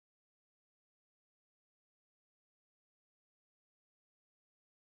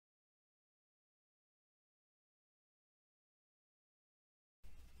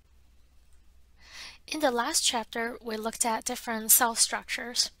In the last chapter, we looked at different cell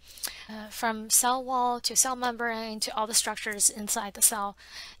structures, from cell wall to cell membrane to all the structures inside the cell.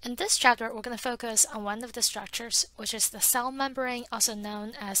 In this chapter, we're going to focus on one of the structures, which is the cell membrane, also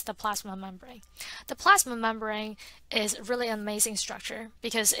known as the plasma membrane. The plasma membrane is a really amazing structure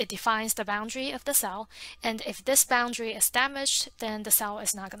because it defines the boundary of the cell, and if this boundary is damaged, then the cell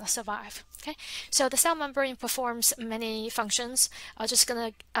is not going to survive. Okay, so the cell membrane performs many functions. I'm just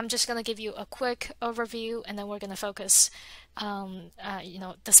gonna give you a quick overview, and then we're gonna focus on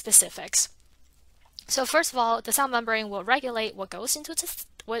the specifics. So first of all, the cell membrane will regulate what goes into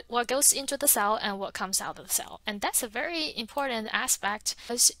the cell and what comes out of the cell. And that's a very important aspect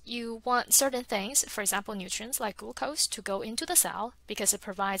because you want certain things, for example, nutrients like glucose, to go into the cell because it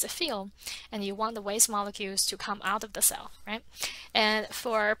provides a fuel, and you want the waste molecules to come out of the cell, right? And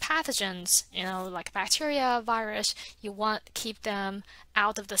for pathogens, like bacteria, virus, you want to keep them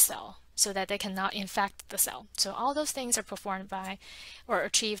out of the cell so that they cannot infect the cell. So all those things are performed by or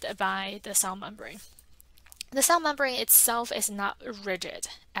achieved by the cell membrane. The cell membrane itself is not rigid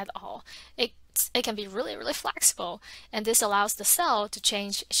at all. It can be really, really flexible, and this allows the cell to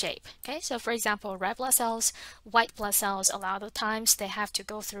change shape. Okay, so for example, red blood cells, white blood cells, a lot of times they have to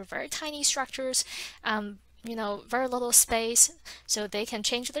go through very tiny structures, very little space, so they can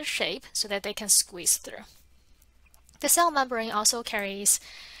change their shape so that they can squeeze through. The cell membrane also carries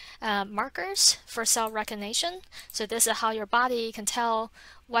markers for cell recognition. So this is how your body can tell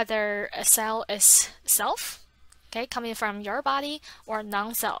whether a cell is self, okay, coming from your body, or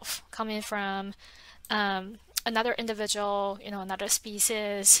non-self, coming from another individual, another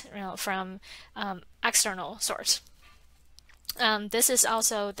species, from external source. This is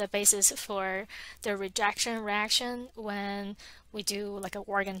also the basis for the rejection reaction when we do like an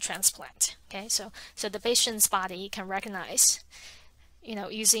organ transplant. Okay, so the patient's body can recognize,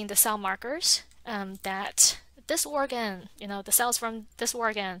 using the cell markers, that this organ, the cells from this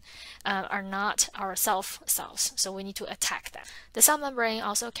organ are not our self cells, so we need to attack them. The cell membrane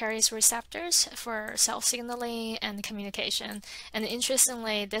also carries receptors for cell signaling and communication, and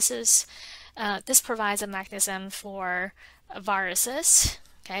interestingly, this provides a mechanism for viruses,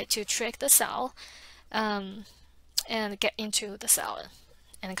 okay, to trick the cell and get into the cell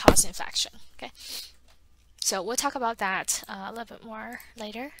and cause infection. Okay. So we'll talk about that a little bit more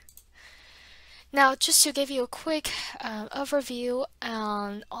later. Now, just to give you a quick overview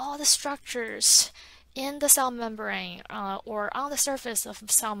on all the structures in the cell membrane or on the surface of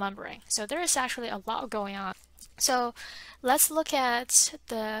the cell membrane. So there is actually a lot going on. So let's look at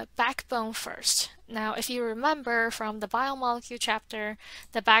the backbone first. Now, if you remember from the biomolecule chapter,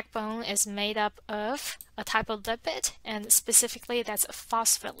 the backbone is made up of a type of lipid, and specifically that's a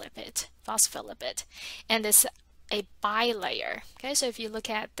phospholipid, and it's a bilayer. Okay, so if you look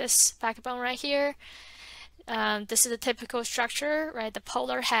at this backbone right here, this is a typical structure, right? The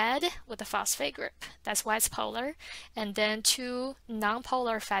polar head with the phosphate group, that's why it's polar, and then two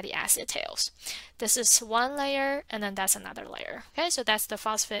nonpolar fatty acid tails. This is one layer, and then that's another layer. Okay, so that's the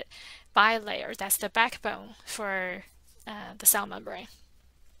phosphate bilayer. That's the backbone for the cell membrane.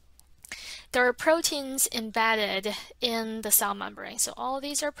 There are proteins embedded in the cell membrane. So all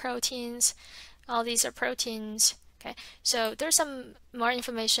these are proteins. All these are proteins. Okay, so there's some more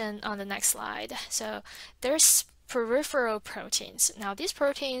information on the next slide. So there's peripheral proteins. Now these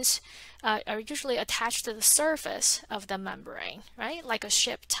proteins are usually attached to the surface of the membrane, right? Like a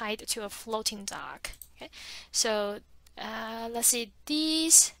ship tied to a floating dock. Okay, so let's see,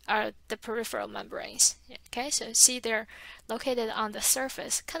 these are the peripheral membranes. Okay, so see they're located on the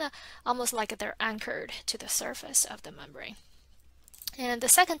surface, kind of almost like they're anchored to the surface of the membrane. And the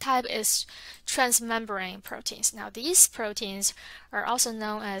second type is transmembrane proteins. Now these proteins are also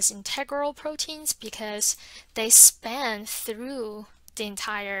known as integral proteins because they span through the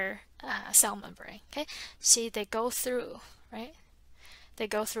entire cell membrane. Okay, see they go through, right? They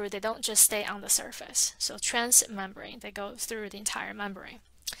go through, they don't just stay on the surface. So transmembrane, they go through the entire membrane.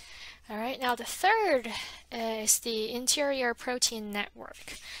 All right, now the third is the interior protein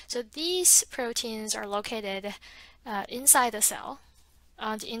network. So these proteins are located inside the cell,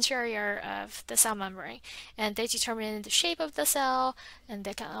 on the interior of the cell membrane, and they determine the shape of the cell, and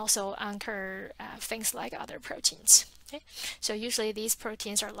they can also anchor things like other proteins. Okay? So usually these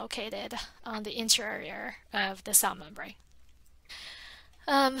proteins are located on the interior of the cell membrane.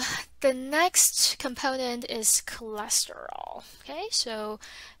 The next component is cholesterol. Okay, so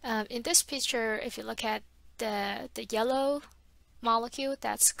in this picture, if you look at the yellow molecule,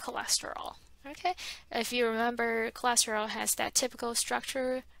 that's cholesterol. Okay, if you remember, cholesterol has that typical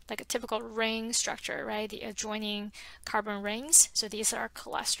structure, like a typical ring structure, right? The adjoining carbon rings. So these are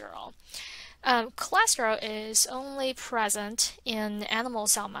cholesterol. Cholesterol is only present in animal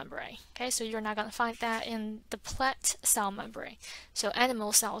cell membrane. Okay, so you're not going to find that in the plant cell membrane. So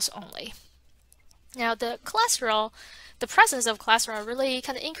animal cells only. Now, the presence of cholesterol really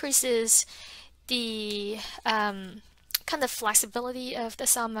kind of increases the kind of flexibility of the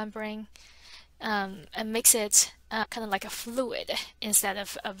cell membrane and makes it kind of like a fluid instead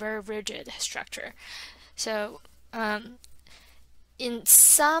of a very rigid structure. So, in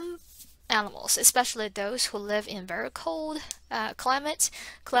some animals, especially those who live in very cold climates,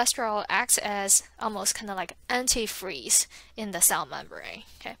 cholesterol acts as almost kind of like antifreeze in the cell membrane.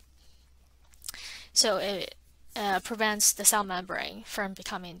 Okay, so it prevents the cell membrane from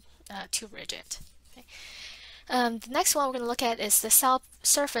becoming too rigid. Okay. The next one we're going to look at is the cell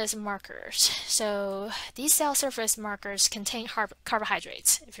surface markers. So these cell surface markers contain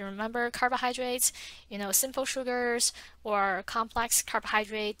carbohydrates. If you remember carbohydrates, simple sugars or complex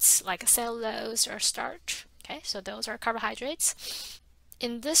carbohydrates like cellulose or starch. Okay, so those are carbohydrates.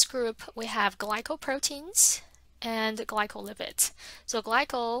 In this group, we have glycoproteins and glycolipids. So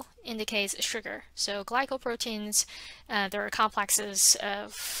glycol indicates sugar. So glycoproteins, there are complexes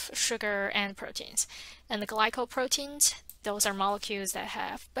of sugar and proteins. And the glycoproteins, those are molecules that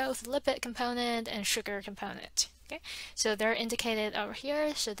have both lipid component and sugar component. Okay, so they're indicated over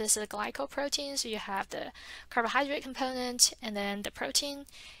here. So this is a glycoprotein. So you have the carbohydrate component and then the protein.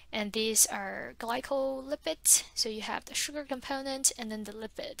 And these are glycolipids. So you have the sugar component and then the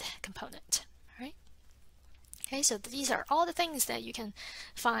lipid component. Okay, so these are all the things that you can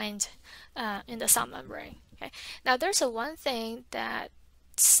find in the cell membrane. Okay, now there's one thing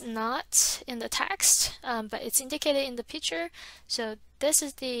that's not in the text, but it's indicated in the picture. So this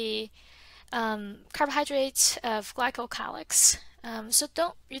is the carbohydrates of glycocalyx. So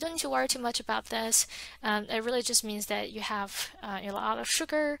you don't need to worry too much about this. It really just means that you have a lot of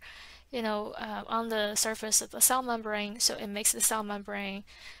sugar on the surface of the cell membrane, so it makes the cell membrane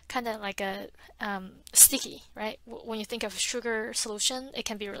kind of like a sticky, right? When you think of sugar solution, it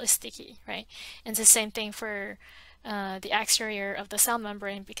can be really sticky, right? And it's the same thing for the exterior of the cell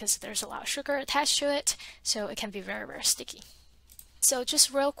membrane because there's a lot of sugar attached to it, so it can be very, very sticky. So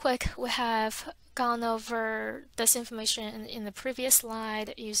just real quick, we have gone over this information in the previous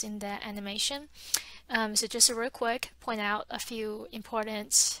slide using that animation. So just real quick, point out a few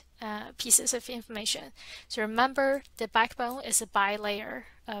important pieces of information. So remember, the backbone is a bilayer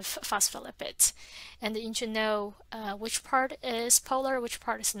of phospholipids, and you need to know which part is polar, which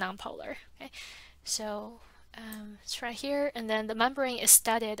part is nonpolar. Okay, so it's right here, and then the membrane is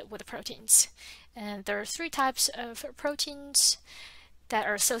studded with proteins, and there are 3 types of proteins that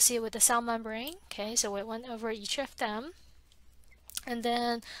are associated with the cell membrane. Okay, so we went over each of them. And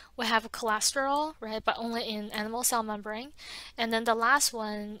then we have cholesterol, right, but only in animal cell membrane. And then the last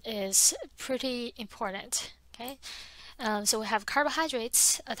one is pretty important, okay? So we have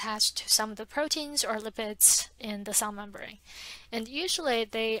carbohydrates attached to some of the proteins or lipids in the cell membrane. And usually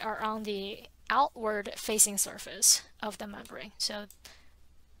they are on the outward facing surface of the membrane. So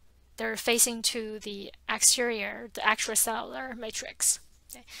they're facing to the exterior, the extracellular matrix.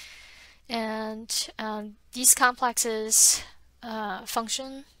 Okay? And these complexes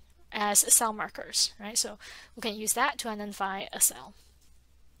function as cell markers, right? So we can use that to identify a cell.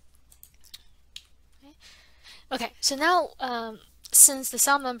 Okay, so now since the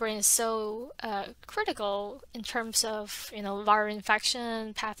cell membrane is so critical in terms of viral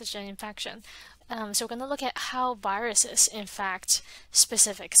infection, pathogen infection, so we're going to look at how viruses infect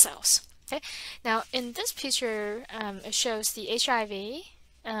specific cells. Okay, now in this picture, it shows the HIV.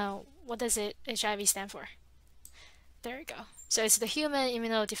 What does HIV stand for? There you go. So it's the human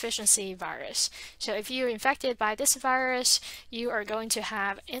immunodeficiency virus. So if you're infected by this virus, you are going to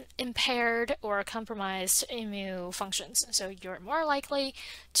have impaired or compromised immune functions. So you're more likely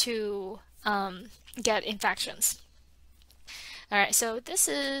to get infections. All right, so this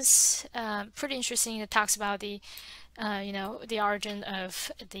is pretty interesting. It talks about the the origin of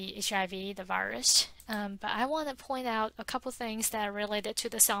the HIV, the virus. But I want to point out a couple things that are related to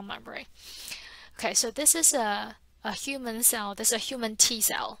the cell membrane. Okay, so this is a human cell. This is a human T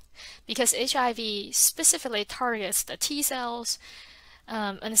cell because HIV specifically targets the T cells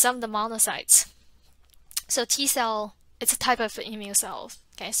and some of the monocytes. So T cell, it's a type of immune cell.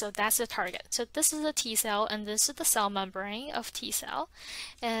 Okay, so that's the target. So this is a T cell and this is the cell membrane of T cell.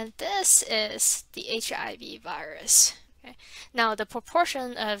 And this is the HIV virus. Okay. Now the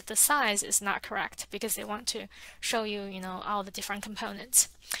proportion of the size is not correct because they want to show you, all the different components.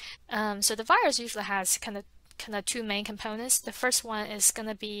 So the virus usually has kind of 2 main components. The first one is going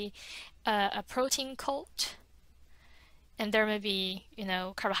to be a protein coat, and there may be,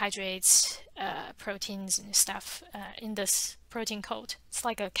 carbohydrates, proteins and stuff in this protein coat. It's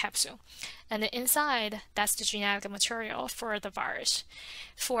like a capsule. And the inside, that's the genetic material for the virus.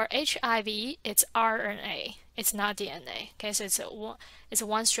 For HIV, it's RNA. It's not DNA. Okay, so it's a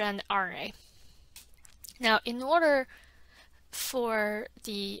one-strand RNA. Now, in order for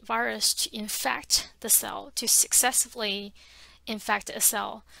the virus to infect the cell, to successfully infect a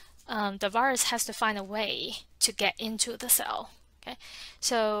cell, the virus has to find a way to get into the cell. Okay,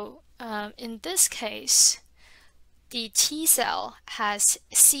 so in this case, the T cell has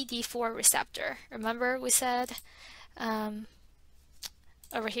CD4 receptor. Remember we said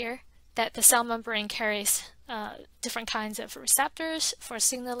over here that the cell membrane carries different kinds of receptors for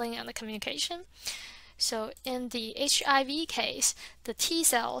signaling and the communication. So in the HIV case, the T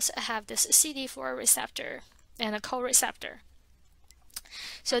cells have this CD4 receptor and a co-receptor.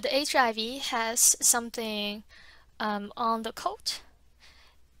 So the HIV has something on the coat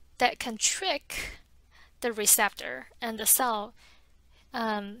that can trick the receptor and the cell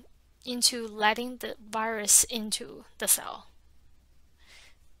into letting the virus into the cell.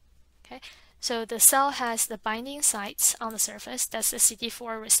 Okay, so the cell has the binding sites on the surface, that's the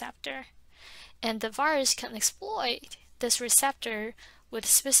CD4 receptor. And the virus can exploit this receptor with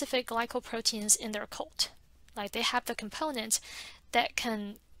specific glycoproteins in their coat. Like they have the components that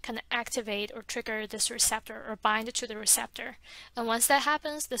can activate or trigger this receptor or bind to the receptor. And once that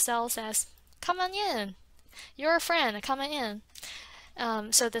happens, the cell says, come on in, you're a friend, come on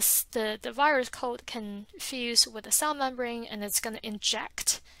in. So the virus coat can fuse with the cell membrane, and it's going to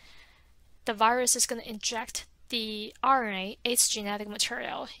inject, the virus is going to inject the RNA, its genetic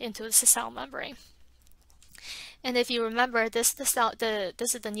material, into the cell membrane. And if you remember, this is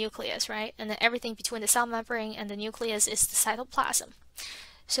the nucleus, right? And then everything between the cell membrane and the nucleus is the cytoplasm.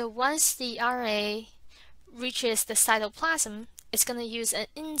 So once the RNA reaches the cytoplasm, it's going to use an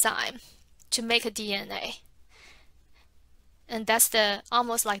enzyme to make a DNA. And that's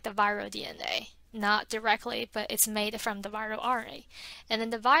almost like the viral DNA. Not directly, but it's made from the viral RNA. And then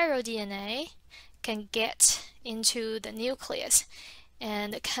the viral DNA can get into the nucleus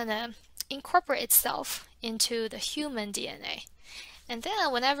and kind of incorporate itself into the human DNA. And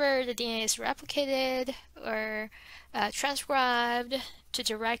then whenever the DNA is replicated or transcribed to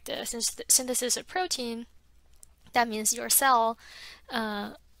direct the synthesis of protein, that means your cell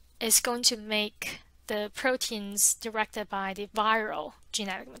is going to make the proteins directed by the viral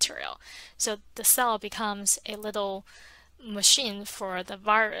genetic material. So the cell becomes a little machine for the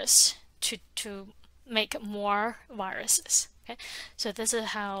virus to make more viruses. Okay, so this is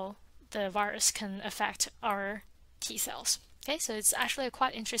how the virus can affect our T cells. Okay, so it's actually a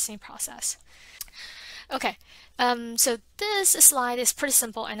quite interesting process. Okay, so this slide is pretty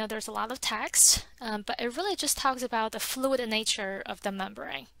simple. I know there's a lot of text, but it really just talks about the fluid nature of the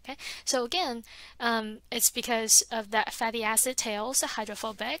membrane. Okay, so again, it's because of that fatty acid tails,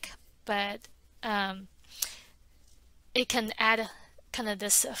 hydrophobic, but it can add kind of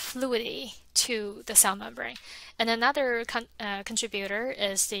this fluidity to the cell membrane. And another contributor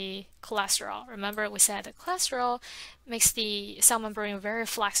is the cholesterol. Remember we said the cholesterol makes the cell membrane very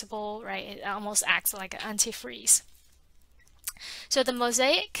flexible, right? It almost acts like an antifreeze. So the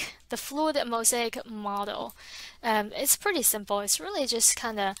fluid mosaic model, it's pretty simple. It's really just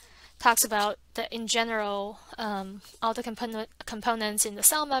kind of talks about that in general, all the components in the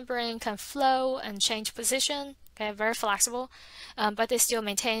cell membrane can flow and change position. Okay, very flexible, but they still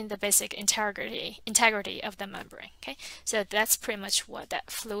maintain the basic integrity of the membrane. Okay, so that's pretty much what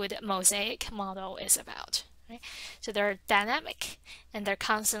that fluid mosaic model is about. Right? So they're dynamic and they're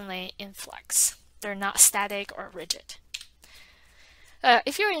constantly in flux. They're not static or rigid.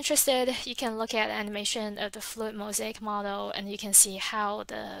 If you're interested, you can look at animation of the fluid mosaic model, and you can see how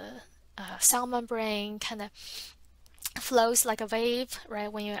the cell membrane kind of flows like a wave,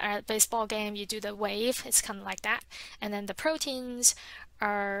 right? When you're at a baseball game, you do the wave, it's kind of like that. And then the proteins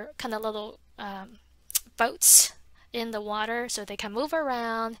are kind of little boats in the water, so they can move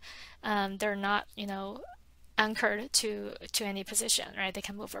around. They're not, anchored to any position, right? They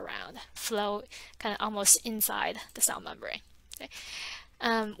can move around, flow kind of almost inside the cell membrane. Okay.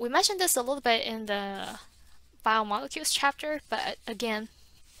 We mentioned this a little bit in the biomolecules chapter, but again,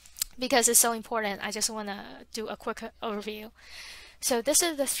 because it's so important, I just want to do a quick overview. So this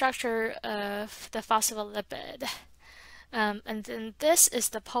is the structure of the phospholipid. And then this is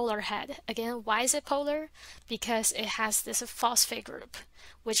the polar head. Again, why is it polar? Because it has this phosphate group,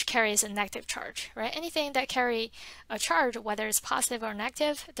 which carries a negative charge, right? Anything that carry a charge, whether it's positive or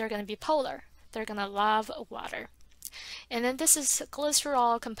negative, they're going to be polar. They're going to love water. And then this is a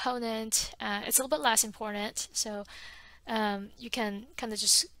cholesterol component. It's a little bit less important. So you can kind of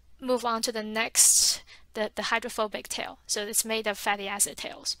just move on to the next, the hydrophobic tail. So it's made of fatty acid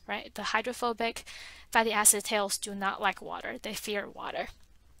tails, right? The hydrophobic fatty acid tails do not like water. They fear water.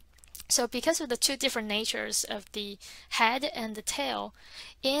 So because of the two different natures of the head and the tail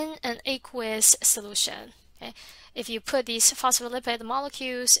in an aqueous solution, okay, if you put these phospholipid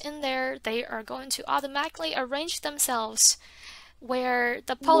molecules in there, they are going to automatically arrange themselves where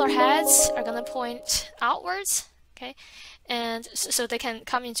the polar heads are going to point outwards, okay, and so they can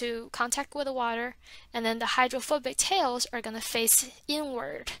come into contact with the water, and then the hydrophobic tails are going to face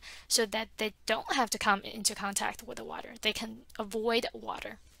inward so that they don't have to come into contact with the water. They can avoid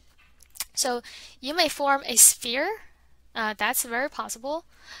water. So you may form a sphere, that's very possible,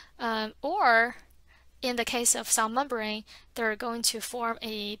 or in the case of cell membrane, they're going to form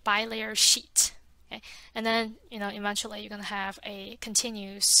a bilayer sheet. Okay? And then, eventually you're going to have a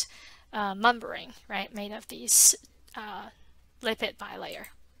continuous membrane, right, made of these lipid bilayer.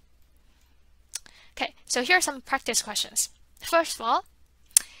 Okay, so here are some practice questions. First of all,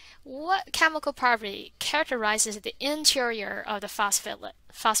 what chemical property characterizes the interior of the phospholipid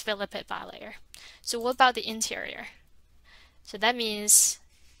bilayer? So what about the interior? So that means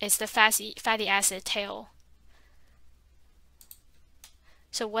it's the fatty acid tail.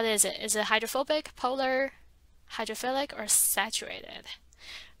 So what is it? Is it hydrophobic, polar, hydrophilic, or saturated?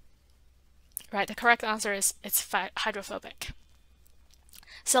 Right, the correct answer is it's hydrophobic.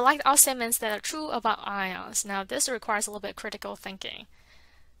 Select all statements that are true about ions. Now this requires a little bit of critical thinking.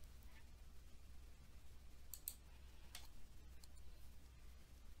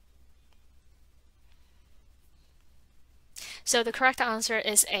 So the correct answer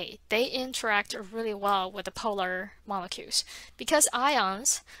is A. They interact really well with the polar molecules because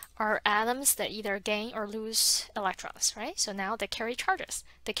ions are atoms that either gain or lose electrons, right? So now they carry charges.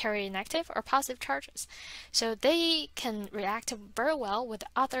 They carry negative or positive charges. So they can react very well with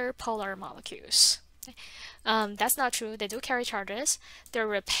other polar molecules. That's not true. They do carry charges. They're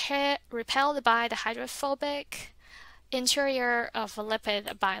repelled by the hydrophobic interior of a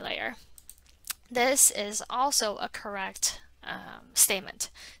lipid bilayer. This is also a correct statement.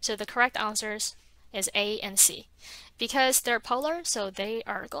 So the correct answers is A and C. Because they're polar, so they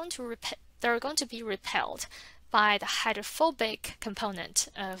are going to be repelled by the hydrophobic component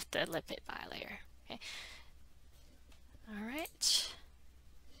of the lipid bilayer. Okay. All right.